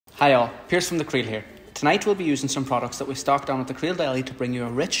Hi all, Pierce from the Creel here. Tonight we'll be using some products that we stock down at the Creel Deli to bring you a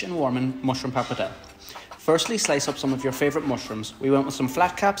rich and warming mushroom pappardelle. Firstly, slice up some of your favourite mushrooms. We went with some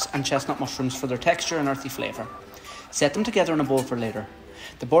flat caps and chestnut mushrooms for their texture and earthy flavour. Set them together in a bowl for later.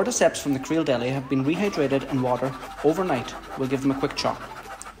 The Borde Cepes from the Creel Deli have been rehydrated in water overnight. We'll give them a quick chop.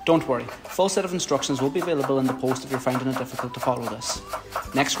 Don't worry, a full set of instructions will be available in the post if you're finding it difficult to follow this.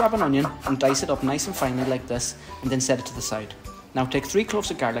 Next, grab an onion and dice it up nice and finely like this, and then set it to the side. Now take 3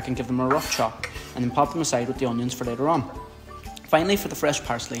 cloves of garlic and give them a rough chop, and then pop them aside with the onions for later on. Finally, for the fresh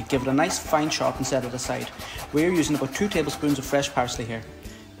parsley, give it a nice fine chop and set it aside. We're using about 2 tablespoons of fresh parsley here.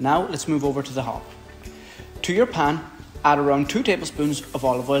 Now let's move over to the hob. To your pan, add around 2 tablespoons of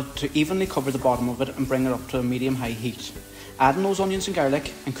olive oil to evenly cover the bottom of it and bring it up to a medium-high heat. Add in those onions and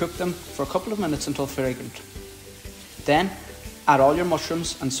garlic and cook them for a couple of minutes until fragrant. Then add all your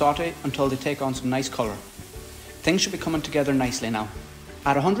mushrooms and saute until they take on some nice colour. Things should be coming together nicely now.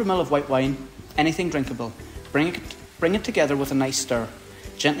 Add 100 ml of white wine, anything drinkable. Bring it together with a nice stir.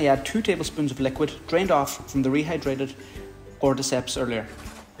 Gently add 2 tablespoons of liquid drained off from the rehydrated Borde Cepes earlier.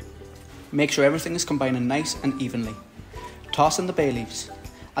 Make sure everything is combining nice and evenly. Toss in the bay leaves.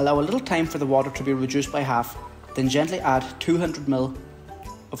 Allow a little time for the water to be reduced by half, then gently add 200 ml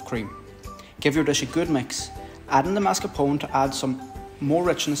of cream. Give your dish a good mix. Add in the mascarpone to add some more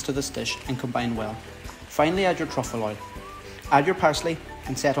richness to this dish and combine well. Finally, add your truffle oil. Add your parsley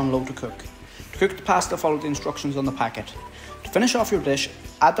and set on low to cook. To cook the pasta, follow the instructions on the packet. To finish off your dish,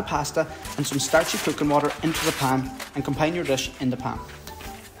 add the pasta and some starchy cooking water into the pan and combine your dish in the pan.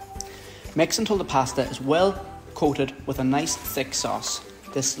 Mix until the pasta is well coated with a nice thick sauce.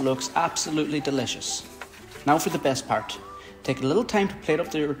 This looks absolutely delicious. Now for the best part. Take a little time to plate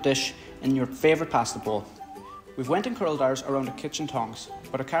up your dish in your favourite pasta bowl. We've went and curled ours around the kitchen tongs,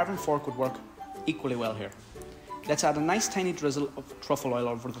 but a carving fork would work equally well here. Let's add a nice tiny drizzle of truffle oil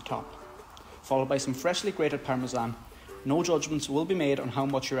over the top, followed by some freshly grated Parmesan. No judgments will be made on how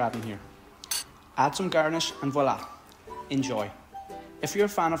much you're adding here. Add some garnish and voila, enjoy. If you're a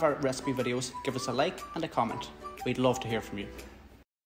fan of our recipe videos, give us a like and a comment. We'd love to hear from you.